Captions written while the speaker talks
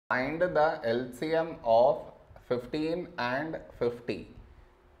Find the LCM of 15 and 50.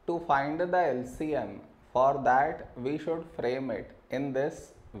 To find the LCM, for that we should frame it in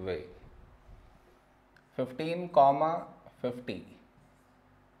this way. 15 comma 50.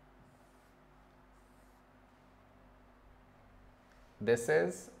 This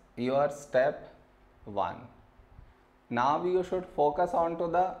is your step 1. Now you should focus on to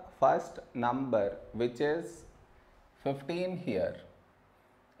the first number, which is 15 here.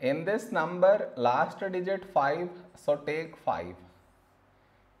 In this number, last digit 5, so take 5.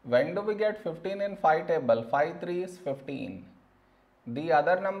 When do we get 15 in 5 table? 5 3 is 15. The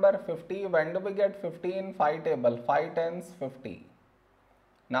other number 50, when do we get 50 in 5 table? 5 10s 50.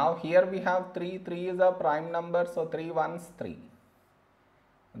 Now here we have 3, 3 is a prime number, so 3 1s 3.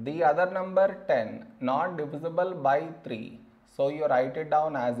 The other number 10, not divisible by 3, so you write it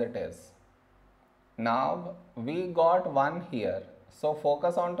down as it is. Now we got 1 here, so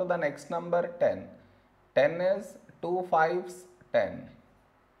focus on to the next number 10. 10 is 2 5s 10.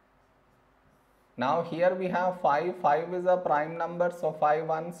 Now here we have 5, 5 is a prime number, so 5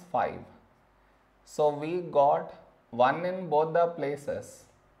 1s 5. So we got 1 in both the places.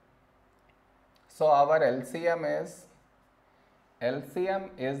 So our LCM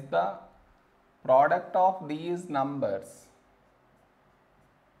is the product of these numbers,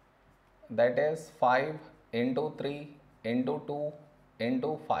 that is 5 into 3 into 2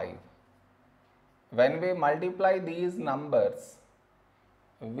 into 5. When we multiply these numbers,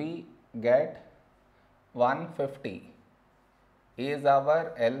 we get 150 is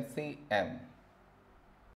our LCM.